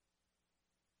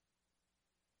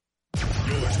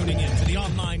You're tuning in to the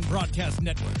online broadcast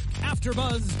network,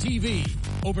 AfterBuzz TV.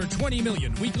 Over 20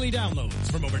 million weekly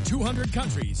downloads from over 200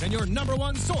 countries and your number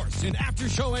one source in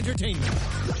after-show entertainment.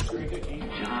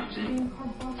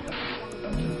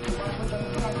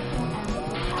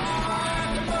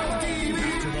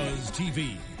 AfterBuzz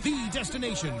TV, the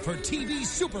destination for TV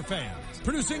superfans.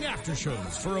 Producing after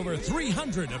shows for over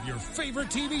 300 of your favorite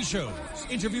TV shows.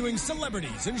 Interviewing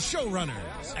celebrities and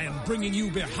showrunners. And bringing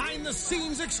you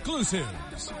behind-the-scenes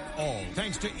exclusives. All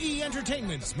thanks to E!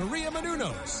 Entertainment's Maria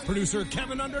Menounos, producer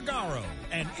Kevin Undergaro,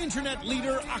 and internet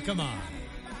leader Akamai.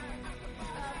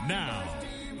 Now,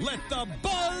 let the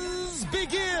buzz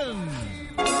begin!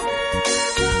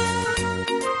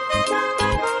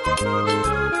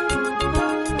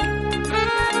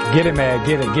 Get it, man.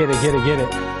 Get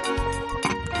it.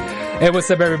 Hey,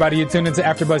 what's up, everybody? You're tuned into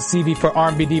AfterBuzz TV for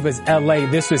R&B Divas LA.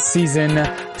 This was season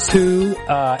 2,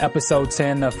 episode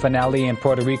 10, the finale in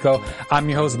Puerto Rico. I'm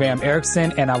your host, Bam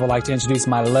Erickson, and I would like to introduce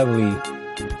my lovely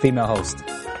female host.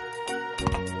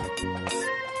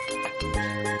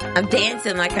 I'm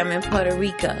dancing like I'm in Puerto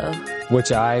Rico.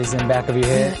 With your eyes in the back of your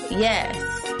head? Yes.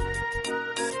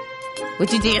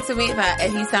 Would you dance with me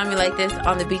if you saw me like this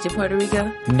on the beach of Puerto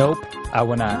Rico? Nope, I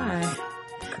would not. Why?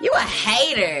 You a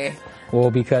hater. Well,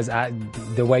 because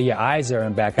the way your eyes are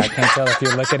in back, I can't tell if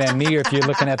you're looking at me or if you're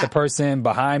looking at the person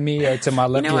behind me or to my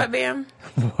left. You know what, Bam?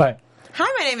 What?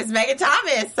 Hi, my name is Megan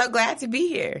Thomas. So glad to be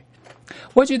here.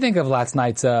 What'd you think of last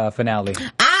night's finale?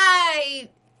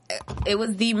 It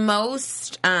was the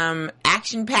most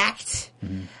action-packed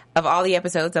of all the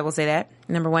episodes, I will say that.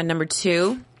 Number 1. Number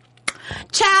 2,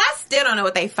 child, I still don't know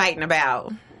what they fighting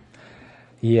about.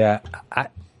 Yeah.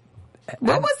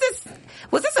 What was this?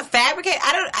 Was this a fabricate?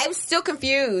 I'm still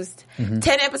confused. 10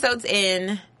 episodes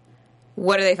in,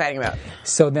 what are they fighting about?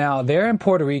 So now they're in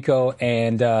Puerto Rico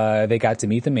and they got to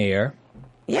meet the mayor.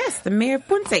 Yes, the mayor of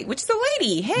Ponce, which is a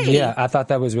lady. Hey. Yeah, I thought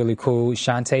that was really cool.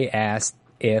 Shantae asked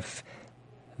if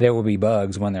there will be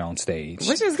bugs when they're on stage.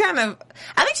 Which is kind of,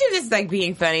 I think she was just like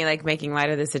being funny, like making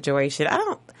light of the situation. I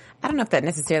don't know if that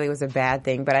necessarily was a bad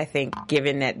thing, but I think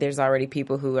given that there's already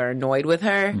people who are annoyed with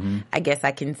her, I guess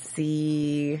I can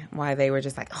see why they were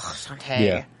just like, oh,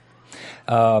 Shantae.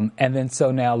 Yeah. And then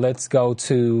so now let's go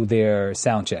to their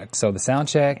sound check. So the sound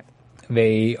check,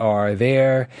 they are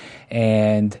there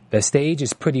and the stage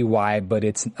is pretty wide, but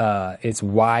it's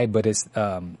wide, but it's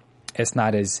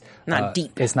not as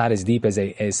deep. It's not as deep as they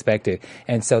expected.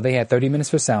 And so they had 30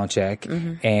 minutes for sound check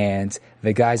and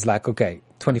the guy's like, okay,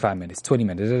 25 minutes, 20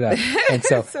 minutes. And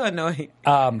so, so annoying.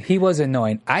 He was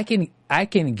annoying. I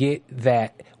can get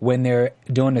that when they're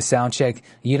doing the sound check,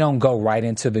 you don't go right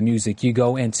into the music. You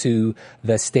go into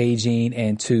the staging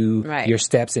and to your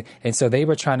steps. And so they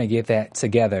were trying to get that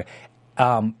together.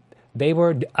 They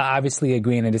were obviously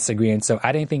agreeing and disagreeing. So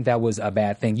I didn't think that was a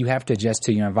bad thing. You have to adjust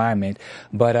to your environment.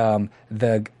 But,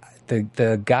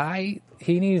 the guy,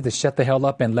 he needed to shut the hell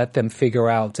up and let them figure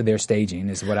out to their staging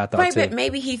is what I thought too. But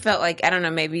maybe he felt like, I don't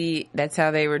know, maybe that's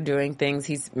how they were doing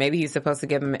things. Maybe he's supposed to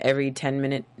give him every 10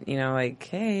 minute, like,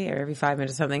 hey, or every 5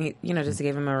 minutes or something, just to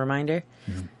give him a reminder.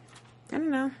 I don't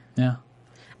know. Yeah.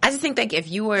 I just think like if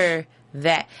you were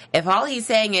that, if all he's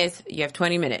saying is you have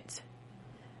 20 minutes,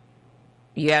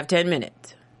 you have 10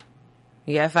 minutes,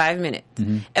 you have 5 minutes.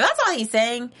 If that's all he's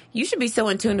saying, you should be so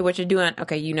in tune to what you're doing.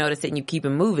 Okay, you notice it and you keep it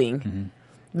moving.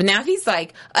 But now if he's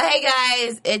like, oh, hey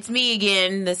guys, it's me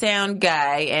again, the sound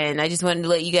guy, and I just wanted to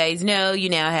let you guys know you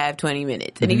now have 20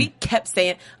 minutes. And if he kept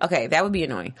saying, okay, that would be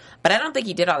annoying. But I don't think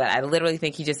he did all that. I literally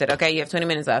think he just said, okay, you have 20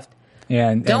 minutes left.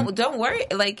 Yeah. Don't worry.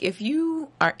 Like, if you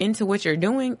are into what you're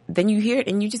doing, then you hear it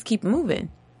and you just keep moving.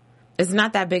 It's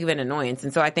not that big of an annoyance.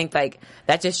 And so I think, like,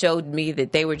 that just showed me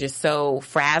that they were just so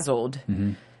frazzled.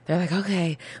 They're like,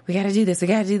 okay, we got to do this.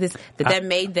 That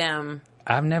made them...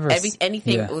 I've never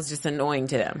anything was just annoying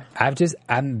to them. I've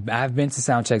been to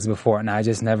sound checks before, and I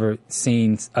just never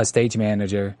seen a stage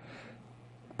manager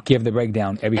give the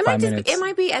breakdown every 5 minutes. It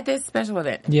might be at this special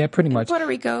event. Yeah, pretty much. Puerto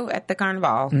Rico at the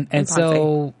Carnival. And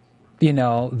so,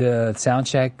 the sound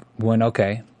check went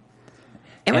okay.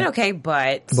 It went okay,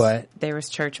 but there was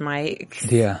church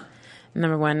mics. Yeah.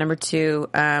 Number 1. Number 2,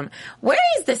 where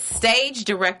is the stage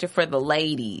director for the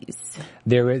ladies?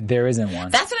 There isn't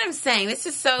one. That's what I'm saying. This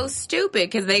is so stupid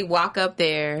because they walk up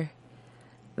there.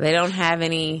 They don't have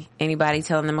anybody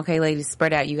telling them, okay, ladies,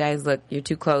 spread out. You guys, look, you're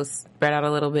too close. Spread out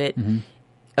a little bit.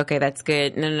 Okay, that's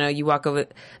good. No, you walk over.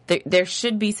 There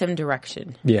should be some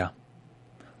direction. Yeah.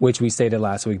 which we stated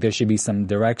last week. There should be some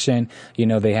direction. You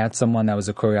know, they had someone that was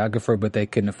a choreographer, but they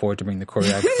couldn't afford to bring the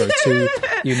choreographer to,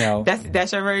 you know.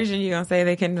 That's your version? You gonna say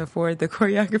they couldn't afford the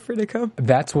choreographer to come?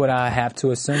 That's what I have to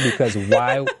assume, because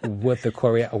why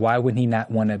would he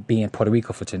not want to be in Puerto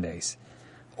Rico for 10 days?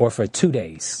 Or for 2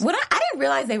 days. Well, I didn't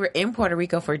realize they were in Puerto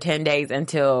Rico for 10 days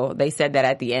until they said that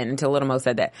at the end, until Little Mo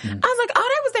said that. I was like, oh,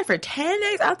 that was there for 10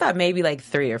 days? I thought maybe like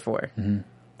 3 or 4.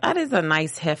 That is a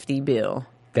nice, hefty bill.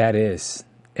 That is.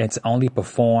 It's only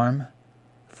perform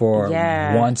for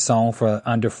one song for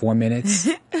under 4 minutes.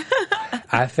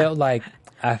 I felt like,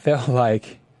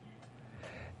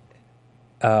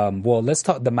 well, let's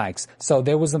talk the mics. So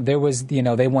there was, you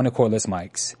know, they wanted cordless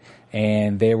mics.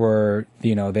 And they were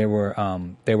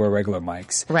regular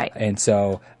mics. Right. And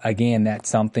so, again, that's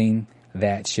something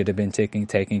that should have been taken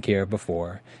care of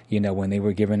before, you know, when they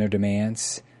were giving their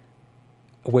demands,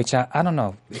 which I don't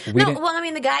know. Well, I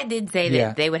mean, the guy did say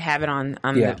that they would have it on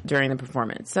during the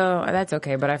performance. So that's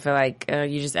okay. But I feel like you're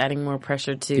just adding more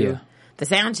pressure to the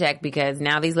sound check, because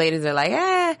now these ladies are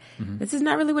like, this is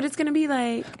not really what it's going to be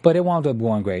like. But it wound up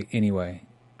going great anyway.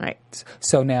 Right.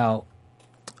 So now...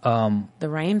 the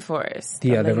rainforest.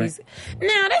 Yeah, now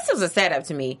this was a setup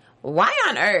to me. Why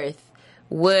on earth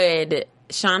would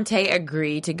Shantae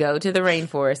agree to go to the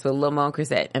rainforest with Lil Mo and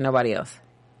Chrisette and nobody else?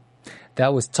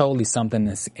 That was totally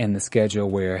something in the schedule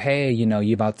where, hey, you know,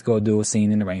 you're about to go do a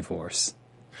scene in the rainforest.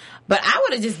 But I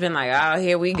would have just been like, oh,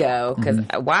 here we go. Because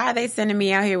why are they sending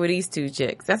me out here with these 2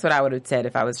 chicks? That's what I would have said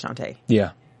if I was Shantae.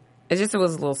 Yeah. It was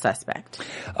a little suspect.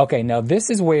 Okay, now this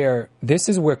is where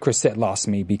Chrisette lost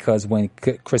me, because when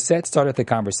Chrisette started the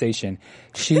conversation,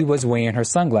 she was wearing her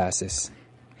sunglasses.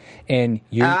 And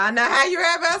I know how you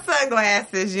are about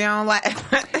sunglasses. You don't like...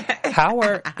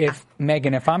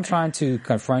 Megan, if I'm trying to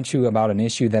confront you about an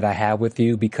issue that I have with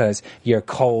you because you're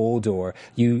cold, or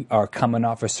you are coming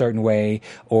off a certain way,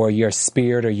 or your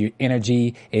spirit or your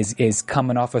energy is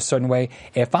coming off a certain way,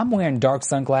 if I'm wearing dark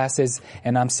sunglasses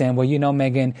and I'm saying, well, you know,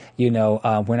 Megan, you know,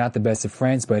 we're not the best of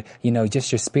friends, but, you know,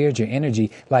 just your spirit, your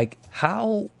energy, like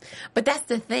how... But that's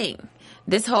the thing.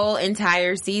 This whole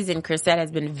entire season, Chrisette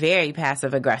has been very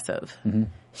passive aggressive.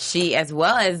 She, as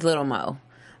well as Little Mo,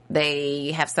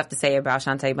 they have stuff to say about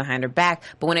Shantae behind her back,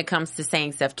 but when it comes to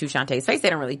saying stuff to Shantae's face, they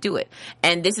don't really do it.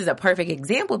 And this is a perfect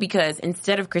example, because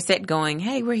instead of Chrisette going,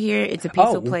 hey, we're here, it's a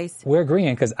peaceful place. We're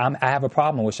agreeing, because I have a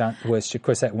problem with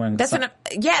Chrisette wearing... that's what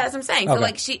I'm saying. Okay. So,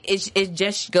 like, it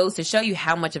just goes to show you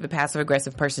how much of a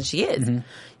passive-aggressive person she is.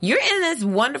 You're in this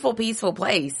wonderful, peaceful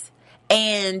place,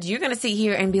 and you're going to sit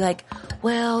here and be like,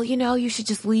 well, you know, you should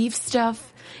just leave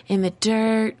stuff in the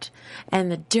dirt,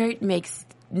 and the dirt makes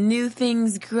new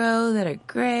things grow that are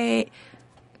great.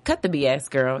 Cut the BS,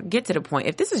 girl. Get to the point.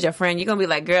 If this is your friend, you're going to be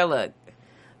like, girl, look,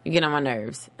 you get on my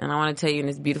nerves, and I want to tell you in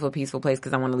this beautiful, peaceful place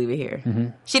because I want to leave it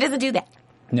here. She doesn't do that.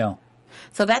 No.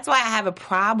 So that's why I have a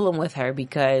problem with her,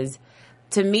 because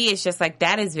to me, it's just like,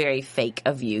 that is very fake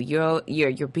of you.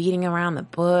 You're beating around the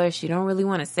bush. You don't really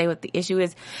want to say what the issue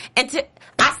is. And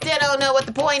I still don't know what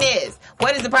the point is.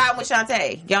 What is the problem with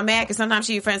Shantae? Y'all mad because sometimes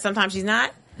she's your friend, sometimes she's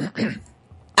not?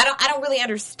 I don't really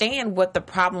understand what the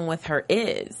problem with her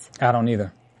is. I don't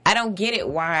either. I don't get it,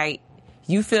 why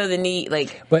you feel the need,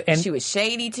 like, she was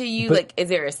shady to you. Like, is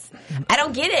there I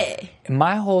don't get it.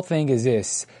 My whole thing is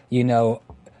this, you know,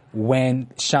 when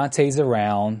Shantae's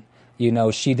around, you know,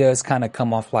 she does kind of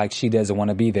come off like she doesn't want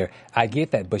to be there. I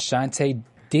get that, but Shantae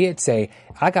did say,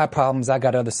 I got problems, I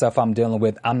got other stuff I'm dealing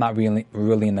with, I'm not really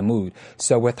in the mood.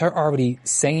 So with her already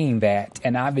saying that,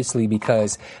 and obviously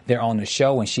because they're on the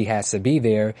show and she has to be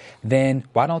there, then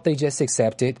why don't they just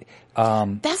accept it?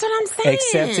 That's what I'm saying.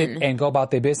 Accept it and go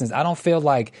about their business. I don't feel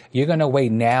like you're going to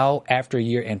wait now after a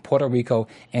year in Puerto Rico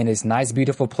in this nice,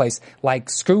 beautiful place. Like,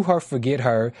 screw her, forget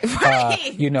her.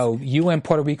 Right. You know, you in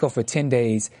Puerto Rico for 10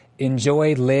 days.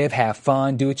 Enjoy, live, have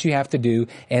fun, do what you have to do,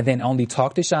 and then only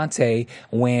talk to Shantae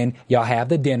when y'all have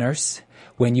the dinners,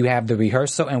 when you have the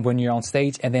rehearsal, and when you're on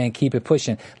stage, and then keep it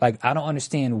pushing. Like, I don't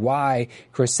understand why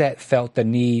Chrisette felt the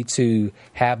need to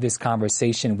have this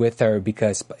conversation with her,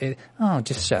 because,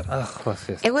 just shut up. What's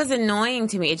this? It was annoying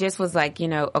to me. It just was like, you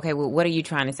know, okay, well, what are you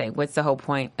trying to say? What's the whole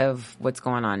point of what's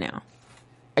going on now?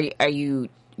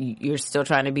 You're still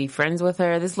trying to be friends with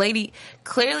her? This lady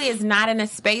clearly is not in a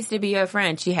space to be your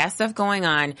friend. She has stuff going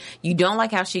on. You don't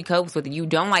like how she copes with it. You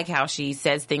don't like how she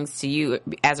says things to you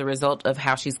as a result of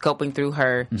how she's coping through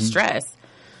her stress.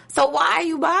 So why are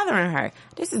you bothering her?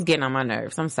 This is getting on my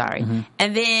nerves. I'm sorry.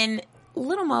 And then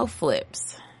Little Mo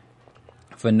flips.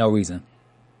 For no reason.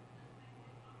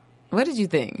 What did you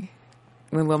think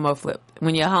when Lil Mo flipped?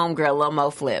 When your homegirl Lil Mo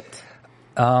flipped?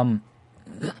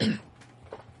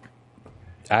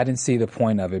 I didn't see the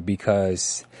point of it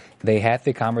because they had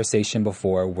the conversation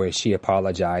before where she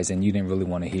apologized and you didn't really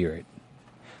want to hear it.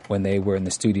 When they were in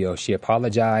the studio, she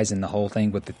apologized and the whole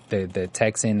thing with the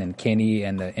texting and Kenny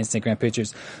and the Instagram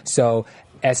pictures. So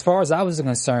as far as I was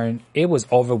concerned, it was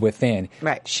over within.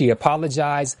 Right. She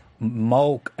apologized.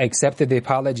 Mo accepted the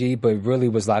apology, but really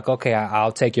was like, okay,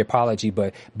 I'll take your apology,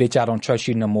 but bitch, I don't trust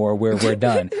you no more. We're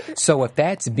done. So if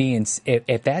that's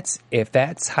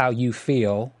how you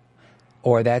feel,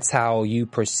 or that's how you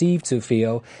perceive to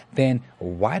feel, then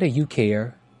why do you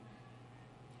care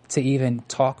to even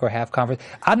talk or have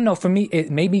conversation? I don't know. For me,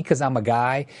 it maybe because I'm a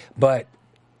guy, but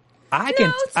I can.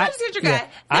 No, it's not just your guy.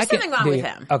 There's something wrong with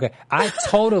him. Okay, I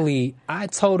totally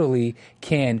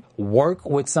can work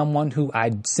with someone who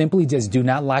I simply just do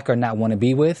not like or not want to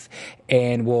be with,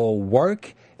 and will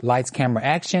work. Lights, camera,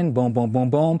 action, boom, boom, boom,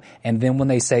 boom. And then when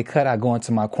they say cut, I go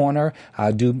into my corner.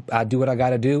 I do what I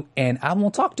gotta do, and I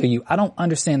won't talk to you. I don't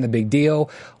understand the big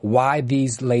deal. Why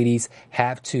these ladies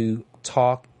have to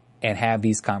talk and have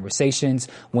these conversations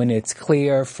when it's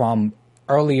clear from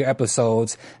earlier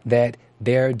episodes that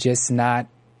they're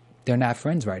not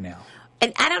friends right now.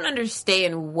 And I don't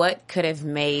understand what could have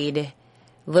made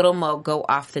Little Mo go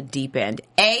off the deep end.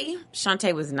 A,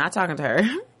 Shantae was not talking to her,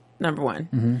 number one.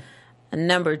 Mm-hmm. And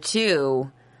number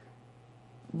two,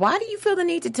 why do you feel the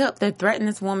need to threaten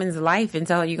this woman's life and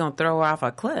tell her you're going to throw her off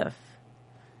a cliff?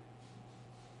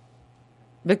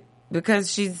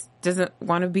 Because she doesn't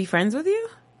want to be friends with you?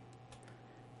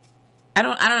 I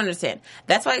don't understand.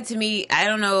 That's why, to me, I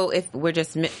don't know if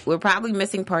we're probably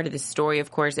missing part of the story.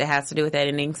 Of course, it has to do with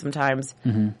editing sometimes.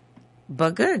 Mm-hmm.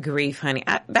 But good grief, honey.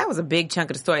 That was a big chunk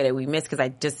of the story that we missed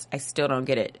because I still don't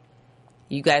get it.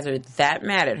 You guys are that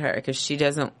mad at her because she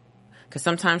doesn't, because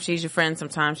sometimes she's your friend,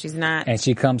 sometimes she's not. And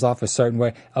she comes off a certain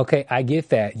way. Okay, I get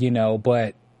that,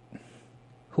 but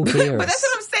who cares? But that's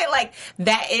what I'm saying. Like,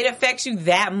 that it affects you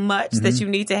that much that you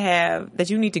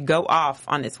need to go off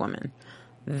on this woman.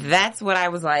 That's what I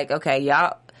was like, okay,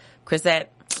 y'all,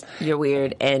 Chrisette, you're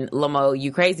weird, and Lamo,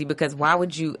 you crazy, because why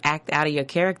would you act out of your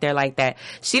character like that?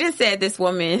 She done said, this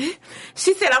woman,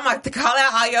 she said, I'm going to call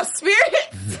out all your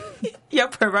spirits, your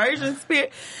perversion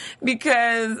spirit,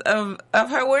 because of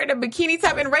her wearing a bikini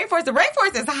top in the rainforest. The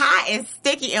rainforest is hot and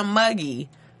sticky and muggy.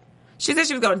 She said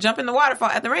she was going to jump in the waterfall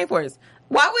at the rainforest.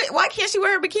 Why can't she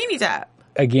wear a bikini top?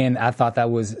 Again, I thought that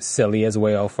was silly as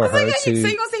well for her to... So you're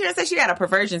going to sit here and say she got a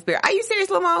perversion spirit. Are you serious,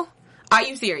 Lamo? Are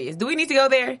you serious? Do we need to go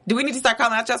there? Do we need to start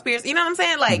calling out your spirits? You know what I'm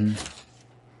saying? Like,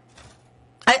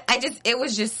 it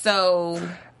was just so...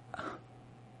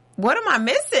 What am I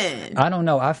missing? I don't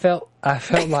know. I felt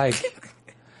like...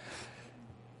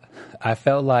 I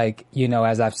felt like,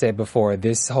 as I've said before,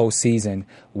 this whole season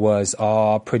was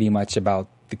all pretty much about...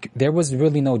 There was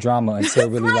really no drama until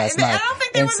really last night. I don't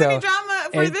think there was any drama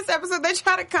for this episode. They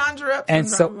try to conjure up some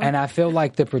drama. And I feel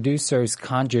like the producers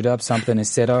conjured up something and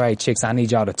said, all right, chicks, I need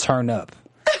y'all to turn up.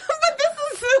 But this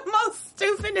is the most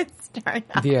stupidest turn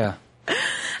up. Yeah. I'm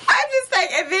just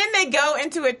like, and then they go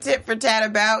into a tit for tat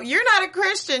about, you're not a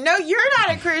Christian. No, you're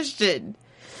not a Christian.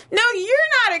 No, you're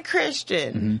not a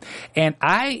Christian. Mm-hmm.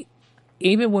 And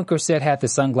even when Chrisette had the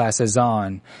sunglasses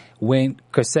on, when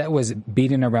Chrisette was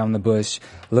beating around the bush,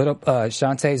 little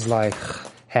Shantae's like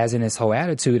having this whole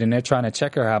attitude, and they're trying to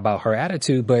check her about her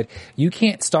attitude, but you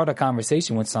can't start a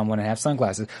conversation with someone and have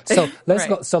sunglasses. So let's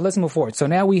go. So let's move forward. So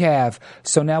now we have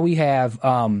Shantae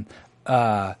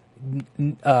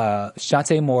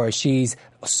Moore. She's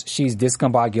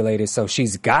discombobulated, so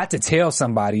she's got to tell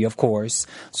somebody, of course.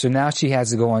 So now she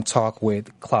has to go and talk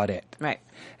with Claudette. Right.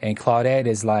 And Claudette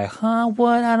is like,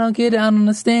 what? I don't get it. I don't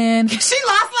understand. She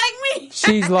lost like me.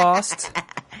 She's lost.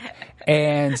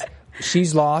 And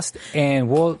she's lost. And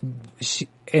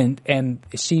and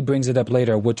she brings it up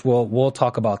later, which we'll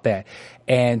talk about that.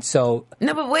 And so.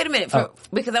 No, but wait a minute.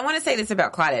 Because I want to say this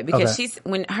about Claudette. Because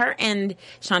when her and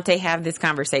Shantae have this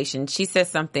conversation, she says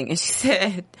something. And she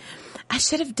said, I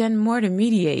should have done more to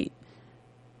mediate.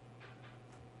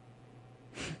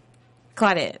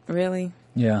 Claudette, really?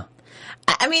 Yeah.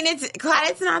 I mean,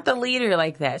 Claudette's not the leader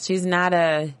like that. She's not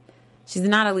a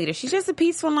leader. She's just a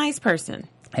peaceful, nice person.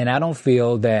 And I don't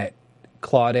feel that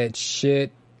Claudette should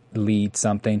lead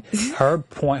something.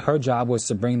 Her job was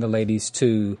to bring the ladies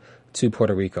to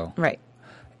Puerto Rico. Right.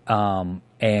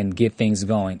 And get things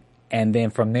going. And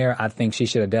then from there, I think she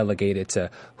should have delegated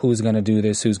to who's going to do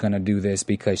this,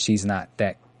 because she's not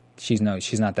that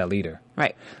leader.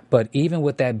 Right. But even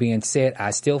with that being said, I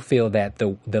still feel that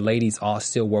the ladies all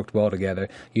still worked well together.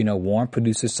 Warren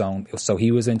produced the song, so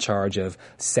he was in charge of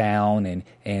sound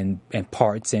and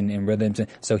parts and rhythms.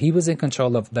 So he was in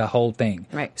control of the whole thing.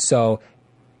 Right. So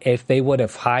if they would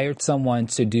have hired someone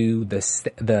to do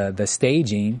the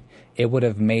staging, it would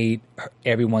have made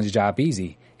everyone's job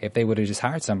easy. If they would have just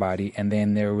hired somebody and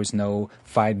then there was no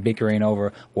fight bickering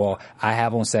over, well, I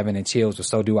have on 7-inch heels, but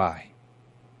so do I.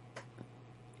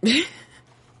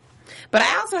 But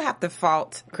I also have to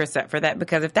fault Chrisette for that,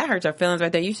 because if that hurts her feelings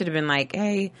right there, you should have been like,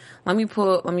 hey, let me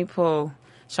pull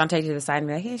Shantae to the side and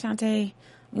be like, hey, Shantae,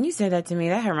 when you said that to me,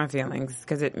 that hurt my feelings,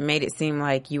 because it made it seem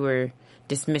like you were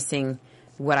dismissing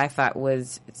what I thought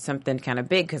was something kind of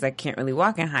big, because I can't really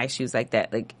walk in high shoes like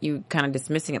that. Like, you kind of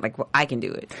dismissing it like, well, I can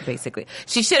do it, basically.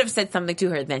 She should have said something to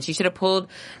her then. She should have pulled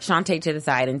Shantae to the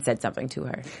side and said something to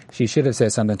her. She should have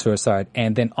said something to her side.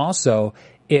 And then also,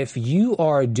 if you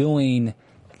are doing,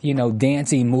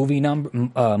 dancing move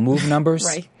numbers,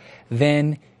 right,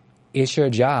 then it's your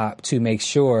job to make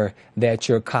sure that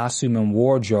your costume and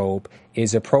wardrobe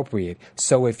is appropriate.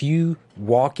 So if you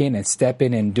walk in and step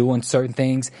in and doing certain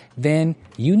things, then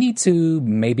you need to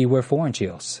maybe wear 4-inch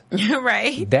heels.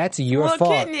 Right. That's your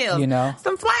fault, kitten heels.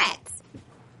 Some flats.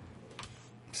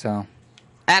 So,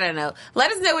 I don't know.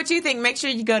 Let us know what you think. Make sure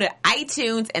you go to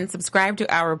iTunes and subscribe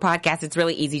to our podcast. It's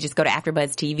really easy. Just go to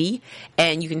AfterBuzz TV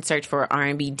and you can search for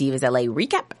R&B Divas LA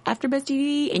Recap AfterBuzz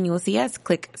TV and you will see us.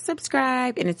 Click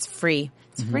subscribe and it's free.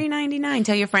 It's free $99.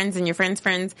 Tell your friends and your friends'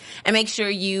 friends, and make sure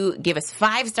you give us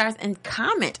 5 stars and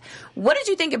comment. What did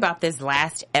you think about this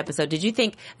last episode? Did you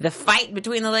think the fight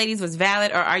between the ladies was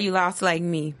valid, or are you lost like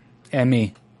me? And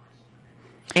me.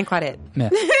 And Claudette. Yeah.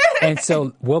 And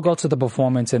so we'll go to the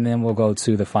performance and then we'll go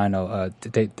to the final,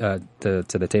 to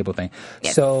the table thing.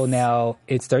 Yes. So now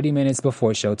it's 30 minutes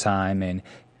before showtime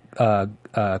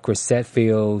and Chrisette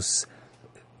feels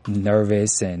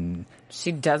nervous and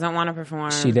she doesn't want to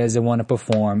perform. She doesn't want to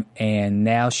perform, and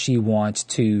now she wants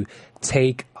to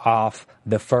take off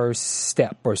the first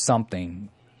step or something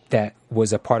that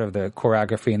was a part of the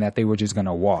choreography and that they were just going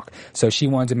to walk. So she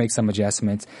wanted to make some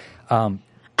adjustments. I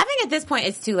think at this point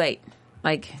it's too late.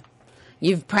 Like,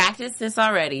 you've practiced this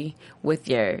already with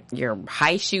your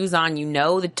high shoes on. You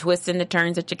know the twists and the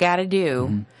turns that you got to do.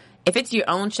 Mm-hmm. If it's your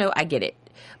own show, I get it.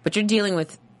 But you're dealing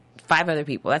with 5 other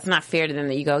people. That's not fair to them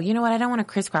that you go, you know what, I don't want to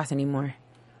crisscross anymore.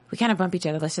 We kind of bump each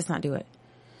other. Let's just not do it.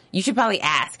 You should probably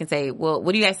ask and say, well,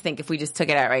 what do you guys think if we just took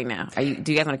it out right now? Do you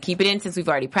guys want to keep it in since we've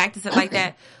already practiced it like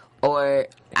that? Or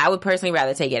I would personally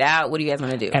rather take it out. What do you guys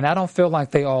want to do? And I don't feel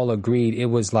like they all agreed. It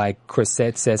was like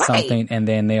Chrisette said something and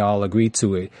then they all agreed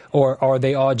to it. Or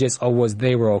they all just,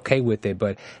 they were okay with it.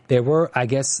 But there were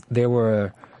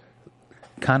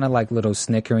kind of like little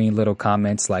snickering little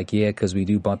comments like, yeah, because we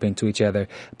do bump into each other.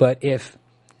 But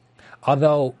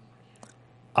although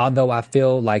I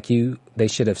feel like they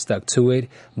should have stuck to it,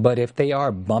 but if they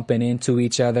are bumping into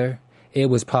each other, it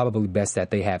was probably best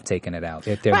that they have taken it out.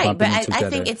 If they're bumping into each other. I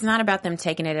think it's not about them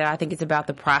taking it out. I think it's about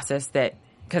the process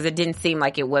because it didn't seem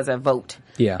like it was a vote.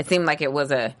 Yeah. It seemed like it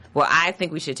was I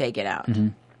think we should take it out. Mm-hmm.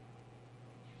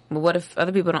 But what if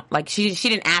other people don't, like, she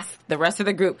didn't ask the rest of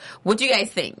the group, what do you guys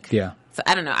think? Yeah. So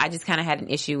I don't know. I just kind of had an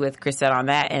issue with Chrisette on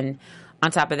that. And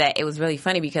on top of that, it was really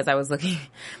funny because I was looking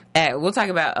at, we'll talk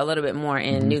about a little bit more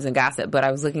in news and gossip, but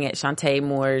I was looking at Shantae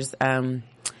Moore's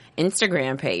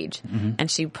Instagram page,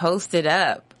 and she posted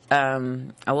up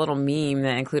a little meme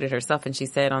that included herself, and she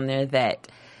said on there that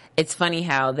it's funny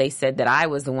how they said that I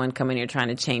was the one coming here trying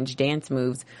to change dance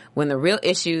moves when the real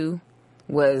issue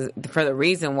was, for the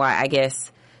reason why I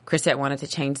guess Chrisette wanted to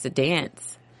change the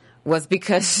dance, was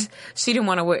because she didn't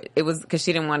want to wear, it was because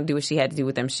she didn't want to do what she had to do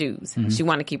with them shoes. Mm-hmm. She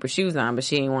wanted to keep her shoes on, but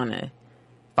she didn't want to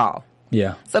fall.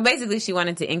 Yeah. So basically she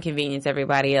wanted to inconvenience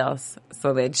everybody else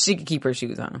so that she could keep her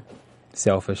shoes on.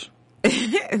 Selfish.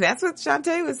 That's what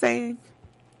Shantae was saying.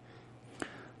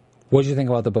 What did you think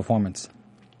about the performance?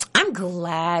 I'm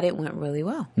glad it went really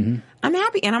well. Mm-hmm. I'm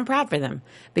happy and I'm proud for them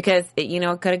because it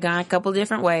could have gone a couple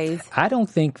different ways. I don't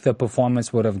think the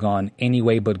performance would have gone any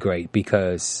way but great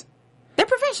because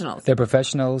they're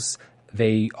professionals.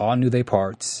 They all knew their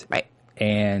parts. Right.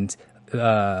 And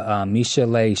Misha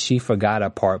Lay, she forgot a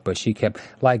part, but she kept,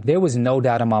 like, there was no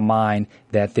doubt in my mind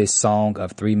that this song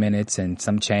of 3 minutes and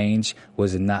some change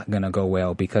was not going to go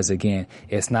well because, again,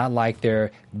 it's not like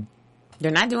they're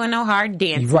not doing no hard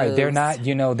dance right moves. They're not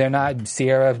they're not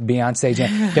Sierra,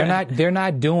 Beyonce, they're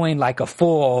not doing like a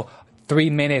full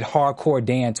 3-minute hardcore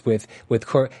dance with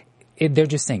they're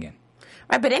just singing.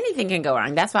 Right, but anything can go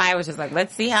wrong. That's why I was just like,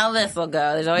 let's see how this will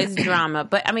go. There's always drama.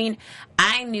 But, I mean,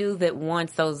 I knew that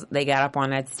once they got up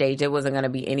on that stage, it wasn't going to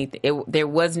be anything.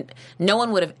 No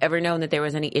one would have ever known that there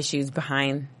was any issues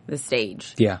behind the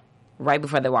stage. Yeah. Right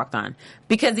before they walked on.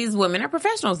 Because these women are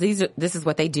professionals. This is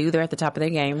what they do. They're at the top of their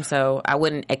game. So I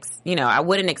wouldn't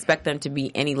expect them to be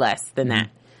any less than that.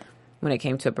 when it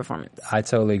came to a performance. I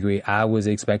totally agree. I was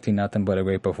expecting nothing but a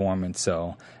great performance,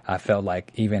 so I felt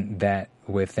like even that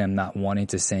with them not wanting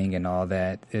to sing and all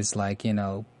that, it's like,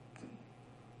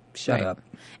 shut up.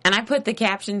 And I put the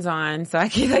captions on so I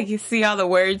could see all the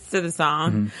words to the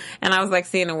song. Mm-hmm. And I was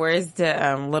seeing the words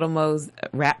to Little Mo's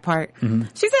rap part. Mm-hmm.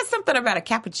 She said something about a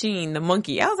capuchin, the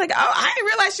monkey. I was like, oh, I didn't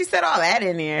realize she said all that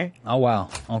in there. Oh, wow.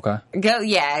 Okay.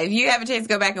 If you have a chance,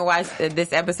 go back and watch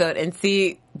this episode and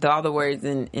see all the words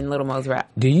in Little Mo's rap.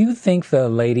 Do you think the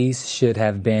ladies should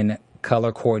have been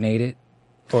color coordinated?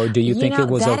 Or do you think it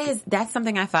was that's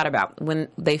something I thought about when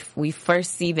we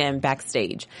first see them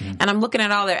backstage. Mm-hmm. And I'm looking at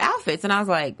all their outfits and I was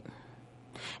like,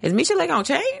 is Michel'le gonna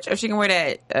change or she can wear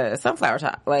that sunflower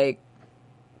top?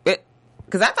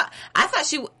 Because I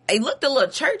thought it looked a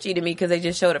little churchy to me because they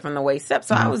just showed it from the waist up.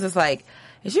 So I was just like,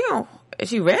 is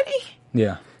she ready?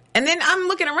 Yeah. And then I'm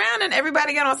looking around and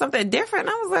everybody got on something different.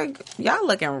 And I was like, y'all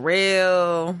looking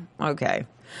real okay.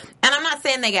 And I'm not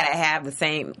saying they gotta have the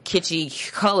same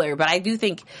kitschy color, but I do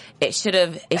think it should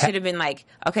have been like,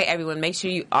 okay, everyone, make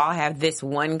sure you all have this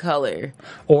one color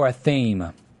or a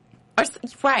theme.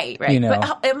 Right.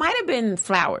 But it might have been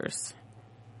flowers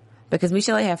because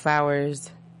Michel'le had flowers.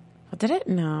 Did it?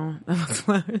 No.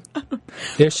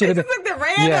 There should have been.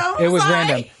 Random. Yeah, it was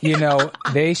random.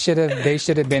 They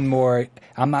should have been more.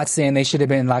 I'm not saying they should have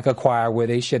been like a choir where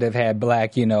they should have had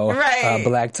black,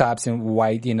 black tops and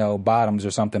white, bottoms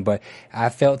or something. But I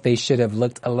felt they should have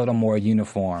looked a little more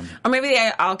uniform. Or maybe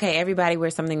everybody wear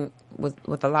something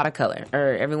with a lot of color,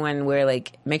 or everyone wear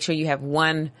make sure you have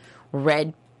one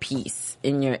red piece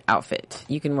in your outfit.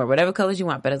 You can wear whatever colors you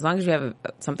want, but as long as you have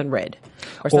something red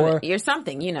or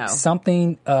something,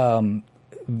 something,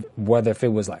 whether if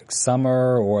it was like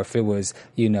summer or if it was,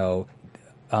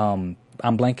 I'm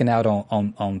blanking out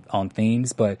on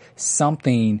themes, but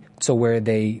something to where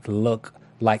they look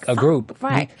like a group.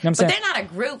 Right. You know what I'm saying? But they're not a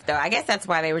group though. I guess that's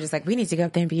why they were just like, we need to go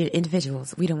up there and be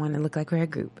individuals. We don't want to look like we're a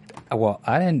group. Well,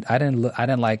 I didn't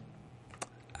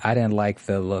like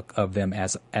the look of them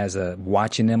as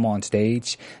watching them on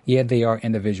stage. Yeah, they are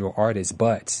individual artists,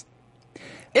 but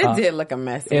it did look a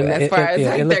mess as far as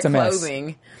their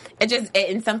clothing.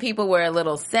 And some people were a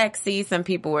little sexy, some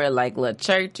people were a little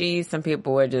churchy, some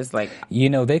people were just like,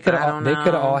 they could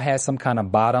have all had some kind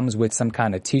of bottoms with some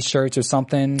kind of t-shirts or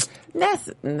something. That's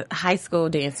high school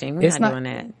dancing. We're not doing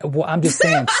that. Well, I'm just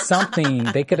saying something.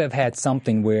 They could have had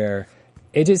something where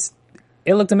it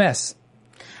looked a mess.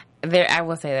 I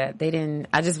will say that they didn't.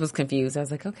 I just was confused. I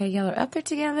was like, okay, y'all are up there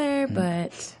together,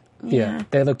 but yeah,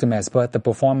 they looked a mess. But the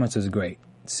performance was great.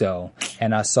 So,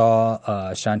 and I saw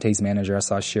Shantae's manager. I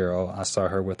saw Cheryl. I saw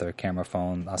her with her camera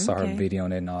phone. I saw her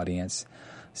videoing it in the audience.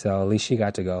 So at least she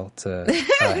got to go to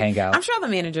hang out. I'm sure the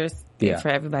managers for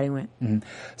everybody went. Mm-hmm.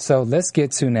 So let's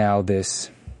get to now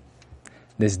this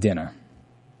dinner.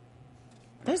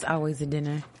 There's always a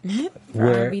dinner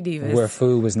where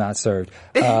food was not served.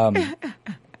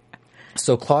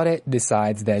 So Claudette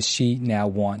decides that she now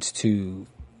wants to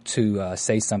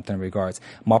say something in regards.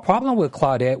 My problem with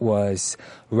Claudette was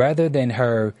rather than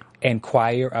her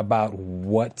inquire about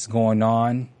what's going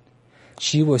on,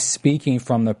 she was speaking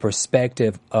from the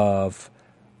perspective of,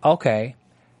 okay,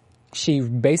 she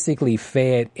basically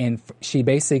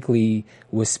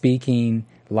was speaking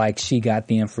like she got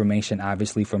the information,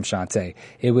 obviously, from Shantae.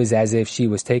 It was as if she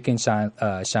was taking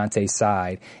Shantae's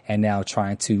side and now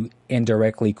trying to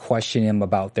indirectly question him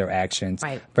about their actions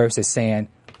versus saying,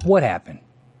 what happened?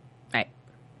 Right.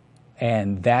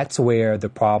 And that's where the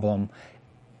problem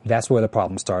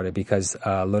started because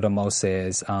Little Mo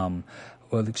says,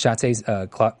 Claudette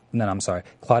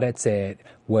said,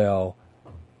 well,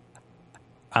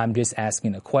 I'm just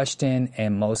asking a question.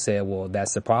 And Mo said, well,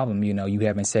 that's the problem. You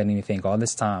haven't said anything all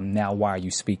this time. Now, why are you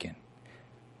speaking?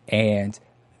 And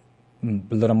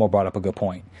Little Mo brought up a good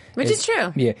point. Which is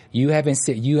true. Yeah. You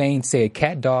ain't said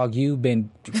cat dog. You've been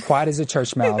quiet as a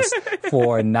church mouse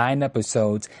for 9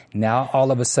 episodes. Now, all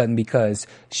of a sudden, because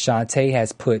Shantae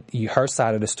has put her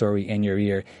side of the story in your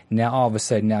ear, now all of a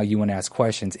sudden, now you want to ask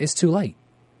questions. It's too late.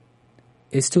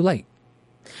 It's too late.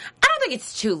 I don't think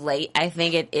it's too late. I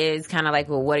think it is kind of like,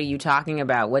 well, what are you talking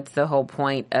about? What's the whole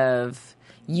point of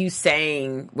you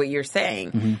saying what you're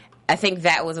saying? Mm-hmm. I think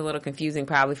that was a little confusing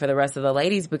probably for the rest of the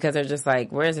ladies because they're just like,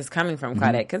 where is this coming from,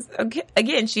 Claudette? Because,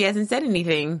 again, she hasn't said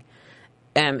anything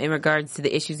in regards to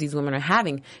the issues these women are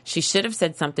having. She should have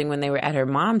said something when they were at her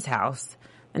mom's house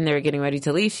and they were getting ready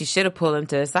to leave. She should have pulled them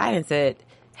to the side and said,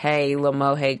 hey, Lil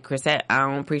Mo, hey, Chrisette, I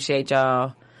don't appreciate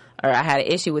y'all, or I had an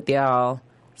issue with y'all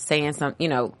saying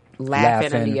something,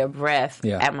 laughing under your breath.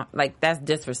 Yeah. That's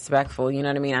disrespectful. You know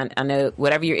what I mean? I know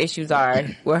whatever your issues are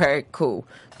with her, cool.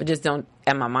 But just don't,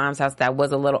 at my mom's house, that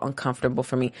was a little uncomfortable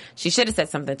for me. She should have said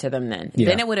something to them then. Yeah.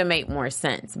 Then it would have made more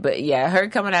sense. But yeah, her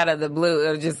coming out of the blue,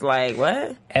 it was just like,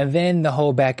 what? And then the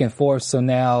whole back and forth. So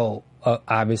now,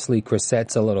 obviously,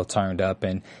 Chrisette's a little turned up.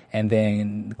 And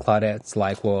then Claudette's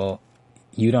like, well,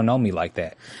 you don't know me like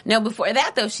that. No, before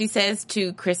that, though, she says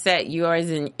to Chrisette, you are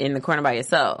in the corner by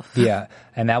yourself. Yeah,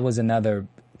 and that was another...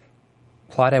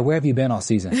 Claudette, where have you been all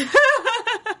season?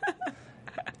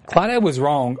 Claudette was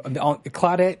wrong.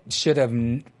 Claudette should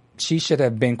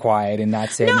have been quiet and not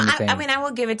said anything. I mean, I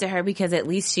will give it to her because at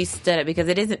least she stood up, because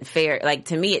it isn't fair. Like,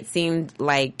 to me, it seemed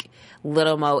like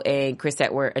Little Mo and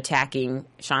Chrisette were attacking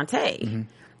Shantae. Mm-hmm.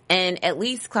 And at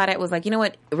least Claudette was like, you know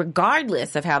what?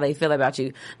 Regardless of how they feel about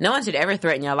you, no one should ever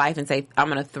threaten your life and say, I'm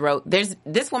going to throw...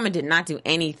 This woman did not do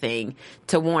anything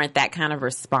to warrant that kind of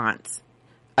response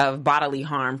of bodily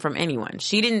harm from anyone.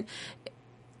 Shantae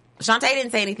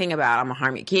didn't say anything about, I'm going to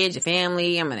harm your kids, your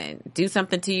family, I'm going to do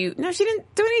something to you. No, she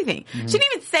didn't do anything. Mm-hmm. She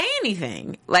didn't even say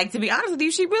anything. Like, to be honest with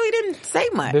you, she really didn't say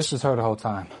much. This was her the whole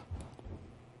time.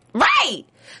 Right!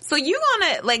 So you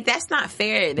gonna, like, that's not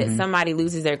fair that somebody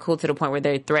loses their cool to the point where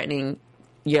they're threatening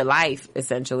your life,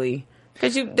 essentially,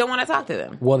 because you don't want to talk to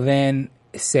them. Well, then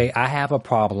say, I have a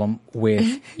problem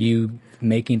with you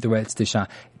making threats to Sean.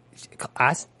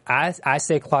 I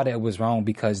say Claudette was wrong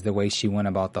because the way she went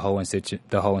about the whole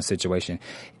situation.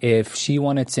 If she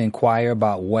wanted to inquire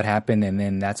about what happened, and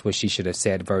then that's what she should have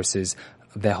said versus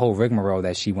the whole rigmarole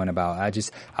that she went about.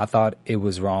 I thought it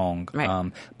was wrong.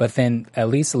 Right. But then at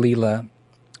least Leela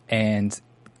and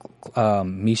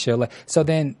Michelle. So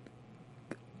then,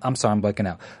 I'm sorry, I'm blanking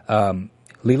out.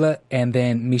 Leela and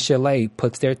then Michelle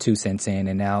puts their 2 cents in,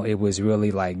 and now it was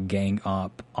really like gang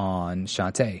up on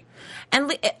Shantae.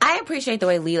 And I appreciate the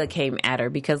way Leela came at her,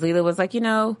 because Leela was like,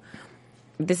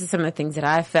 this is some of the things that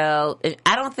I felt.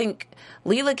 I don't think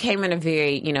Leela came in a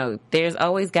very, there's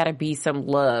always got to be some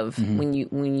love when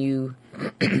you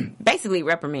basically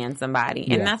reprimand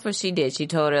somebody. And that's what she did. She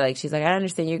told her, she's like, I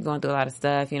understand you're going through a lot of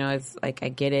stuff. It's like, I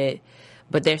get it.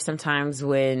 But there's some times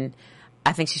when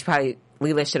I think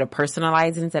Leela should have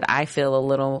personalized it and said, I feel a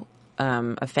little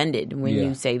offended when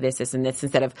you say this, and this,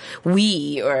 instead of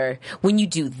we, or when you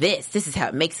do this is how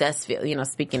it makes us feel.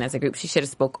 Speaking as a group, she should have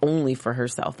spoke only for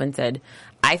herself and said,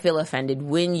 I feel offended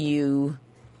when you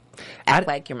act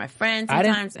like you're my friend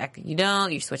sometimes, act like you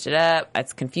don't, you switch it up.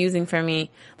 It's confusing for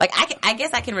me. Like, I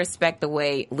guess I can respect the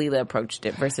way Leela approached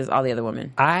it versus all the other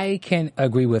women. I can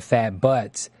agree with that,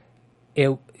 but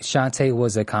Shantae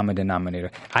was a common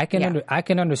denominator. I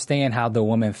can understand how the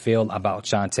women feel about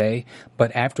Shantae,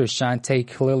 but after Shantae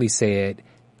clearly said,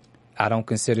 I don't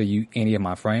consider you any of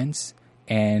my friends,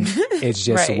 and it's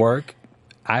just right. work,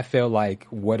 I feel like,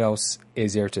 what else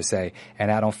is there to say? And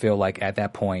I don't feel like at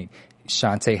that point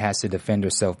Shantae has to defend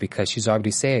herself, because she's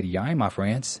already said, y'all ain't my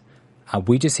friends.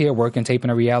 We just here working,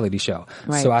 taping a reality show.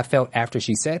 Right. So I felt after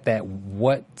she said that,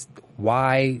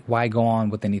 why go on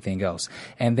with anything else?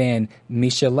 And then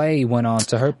Michelle went on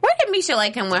to her. Where did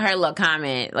Michelle come with her little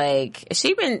comment? Like, I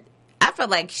feel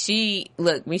like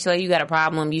look, Michelle, you got a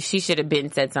problem. She should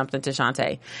have said something to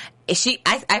Shantae.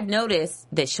 I've noticed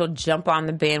that she'll jump on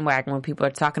the bandwagon when people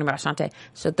are talking about Shantae.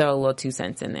 She'll throw a little 2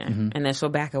 cents in there, and then she'll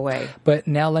back away. But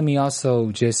now let me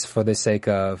also, just for the sake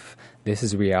of this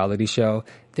is a reality show,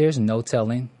 there's no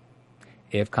telling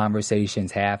if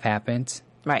conversations have happened.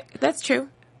 Right. That's true.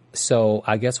 So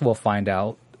I guess we'll find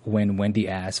out when Wendy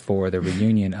asks for the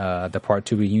reunion, the part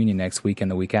 2 reunion next week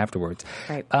and the week afterwards.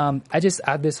 Right.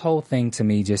 This whole thing to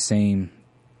me just seemed.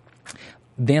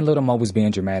 Then Little Mo was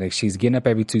being dramatic. She's getting up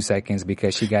every 2 seconds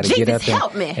because she got to get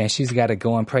up and she's got to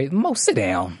go and pray. Mo, sit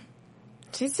down.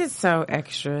 She's just so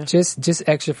extra. Just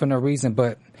extra for no reason.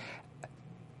 But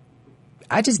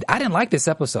I didn't like this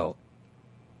episode.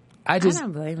 I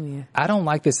don't blame you. I don't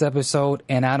like this episode,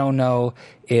 and I don't know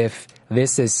if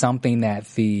this is something that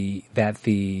the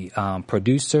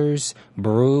producers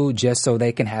brew just so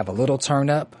they can have a little turn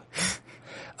up.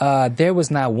 There was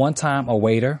not one time a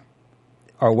waiter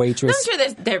or waitress. I'm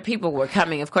sure there people were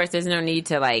coming. Of course, there's no need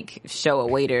to show a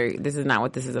waiter. This is not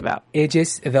what this is about.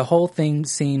 The whole thing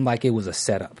seemed like it was a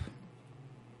setup.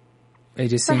 It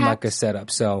just seemed like a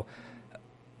setup. So.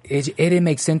 It didn't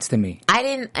make sense to me. I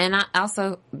didn't, and I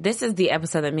also, this is the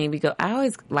episode that made me go, I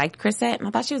always liked Chrisette, and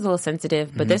I thought she was a little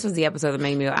sensitive, but this was the episode that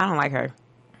made me go, I don't like her.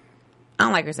 I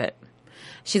don't like Chrisette.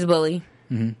 She's a bully.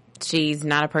 Mm-hmm. She's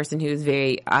not a person who's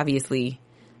very obviously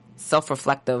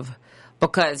self-reflective,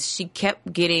 because she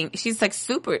kept getting, she's like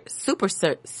super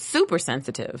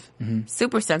sensitive,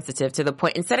 super sensitive to the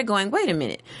point, instead of going, wait a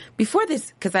minute, before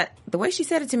this, because the way she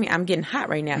said it to me, I'm getting hot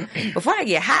right now. Before I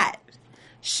get hot,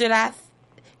 should I,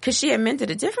 because she had meant it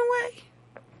a different way.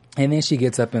 And then she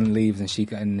gets up and leaves, and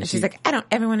she's like, I don't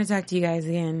ever want to talk to you guys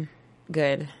again.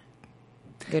 Good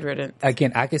riddance.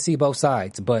 Again, I can see both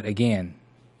sides, but again,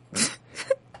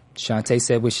 Shantae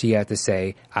said what she had to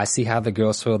say. I see how the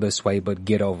girls feel this way, but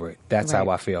get over it. That's how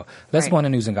I feel. Let's go on to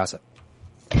news and gossip.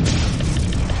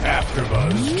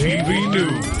 AfterBuzz TV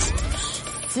News.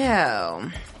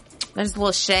 So, there's a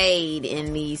little shade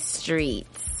in these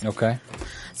streets. Okay.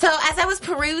 So, as I was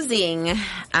perusing,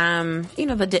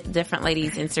 the different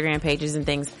ladies' Instagram pages and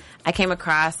things, I came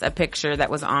across a picture that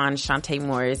was on Shantae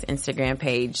Moore's Instagram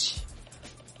page.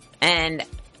 And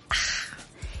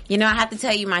I have to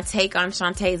tell you, my take on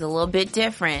Shantae is a little bit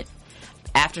different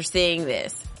after seeing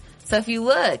this. So if you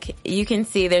look, you can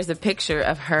see there's a picture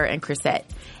of her and Chrisette.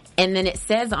 And then it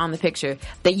says on the picture,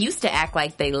 they used to act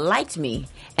like they liked me,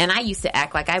 and I used to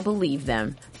act like I believed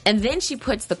them. And then she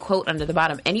puts the quote under the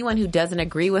bottom. Anyone who doesn't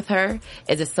agree with her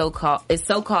is called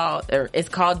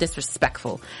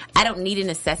disrespectful. I don't need an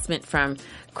assessment from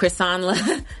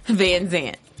Chrisanla Van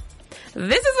Zandt.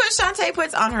 This is what Shantae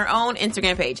puts on her own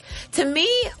Instagram page. To me,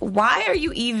 why are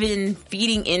you even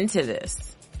feeding into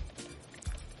this?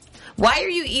 Why are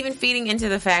you even feeding into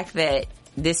the fact that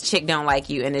this chick don't like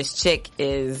you and this chick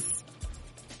is,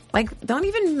 like, don't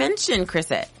even mention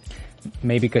Chrisette?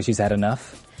 Maybe because she's had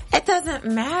enough? It doesn't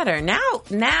matter. Now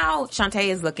Shantae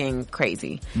is looking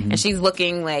crazy. And she's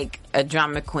looking like a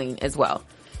drama queen as well.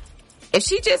 If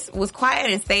she just was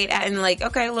quiet and stayed out and like,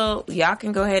 okay, well, y'all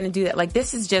can go ahead and do that. Like,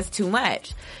 this is just too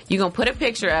much. You're going to put a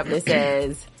picture up that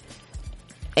says,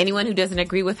 anyone who doesn't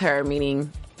agree with her,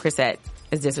 meaning Chrisette,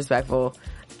 is disrespectful.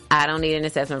 I don't need an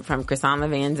assessment from Chrisanla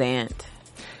Van Zandt.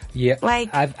 Yeah.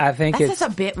 Like, I think that's just a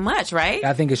bit much, right?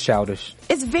 I think it's childish.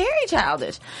 It's very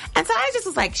childish. And so I just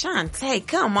was like, Shantae,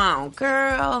 come on,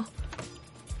 girl.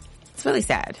 It's really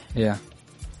sad. Yeah.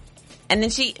 And then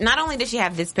not only does she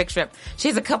have this picture up, she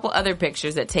has a couple other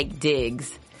pictures that take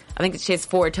digs. I think she has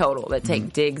 4 total that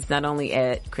take digs not only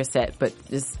at Chrisette, but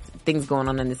just things going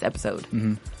on in this episode.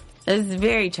 It's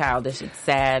very childish. It's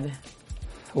sad.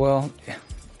 Well,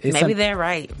 maybe they're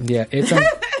right. Yeah,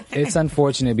 it's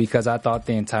unfortunate because I thought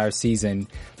the entire season,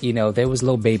 there was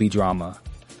little baby drama.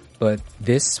 But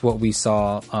this, what we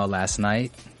saw last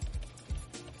night.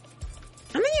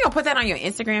 I mean, you gonna put that on your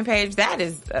Instagram page? That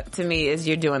is, to me, is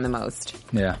you're doing the most.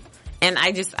 Yeah. And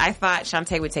I thought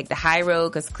Shantae would take the high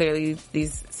road because clearly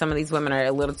some of these women are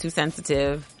a little too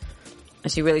sensitive.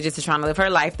 And she really just is trying to live her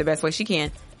life the best way she can.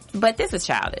 But this was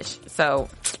childish. So,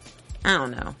 I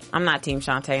don't know. I'm not Team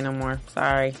Shantae no more.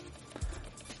 Sorry.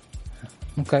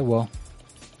 Okay, well,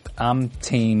 I'm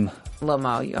Team... Lil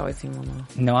Mo. You always Team Lil Mo.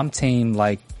 No, I'm Team,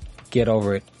 get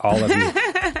over it, all of you.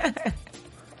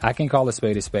 I can call a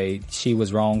spade a spade. She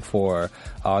was wrong for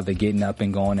the getting up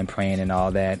and going and praying and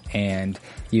all that. And,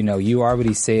 you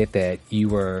already said that you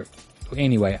were...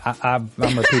 Anyway, I'm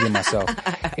repeating myself.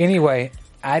 Anyway,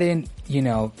 I didn't,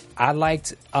 I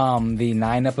liked the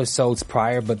 9 episodes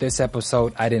prior, but this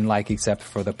episode I didn't like except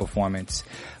for the performance.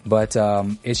 But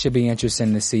it should be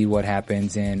interesting to see what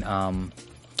happens in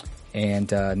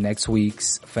next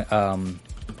week's...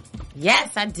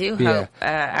 Yes, I do hope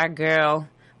our girl...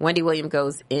 Wendy Williams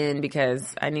goes in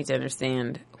because I need to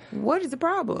understand what is the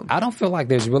problem. I don't feel like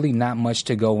there's really not much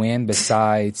to go in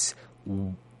besides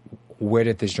where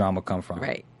did this drama come from?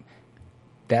 Right.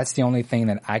 That's the only thing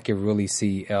that I could really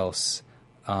see else.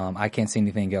 I can't see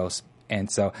anything else. And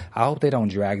so I hope they don't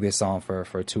drag this on for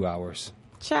 2 hours.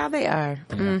 Child, they are.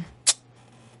 Yeah.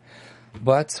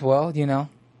 But, well, Well,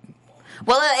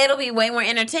 it'll be way more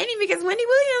entertaining because Wendy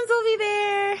Williams will be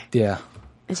there. Yeah.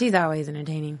 And she's always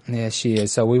entertaining. Yeah, she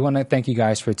is. So we want to thank you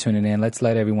guys for tuning in. Let's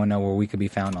let everyone know where we could be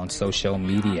found on social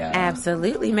media.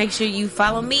 Absolutely. Make sure you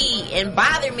follow me and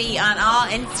bother me on all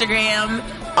Instagram,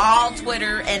 all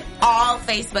Twitter, and all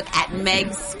Facebook at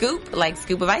Meg Scoop, like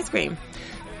scoop of ice cream.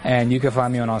 And you can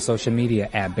find me on all social media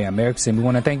at Bam Erickson. We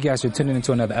want to thank you guys for tuning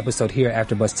into another episode here at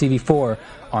AfterBuzz TV for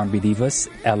R&B Divas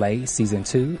LA Season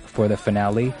 2 for the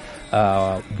finale.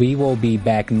 We will be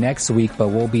back next week, but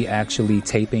we'll be actually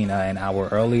taping an hour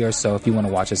earlier. So if you want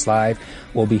to watch us live,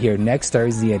 we'll be here next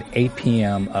Thursday at 8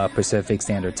 p.m. Pacific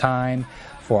Standard Time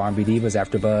for R&B Divas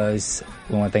AfterBuzz.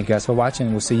 We want to thank you guys for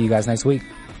watching. We'll see you guys next week.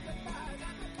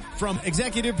 From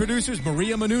executive producers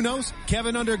Maria Menounos,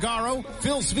 Kevin Undergaro,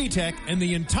 Phil Svitek, and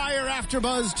the entire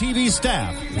AfterBuzz TV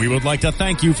staff, we would like to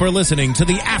thank you for listening to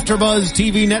the AfterBuzz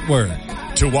TV Network.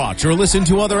 To watch or listen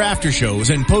to other after shows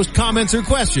and post comments or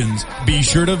questions, be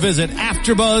sure to visit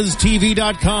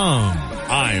AfterBuzzTV.com.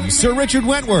 I'm Sir Richard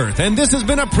Wentworth, and this has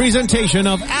been a presentation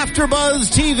of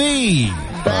AfterBuzz TV.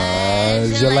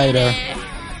 Buzz you later.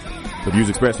 The views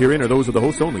expressed herein are those of the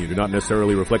hosts only and do not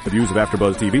necessarily reflect the views of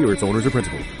AfterBuzz TV or its owners or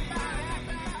principals.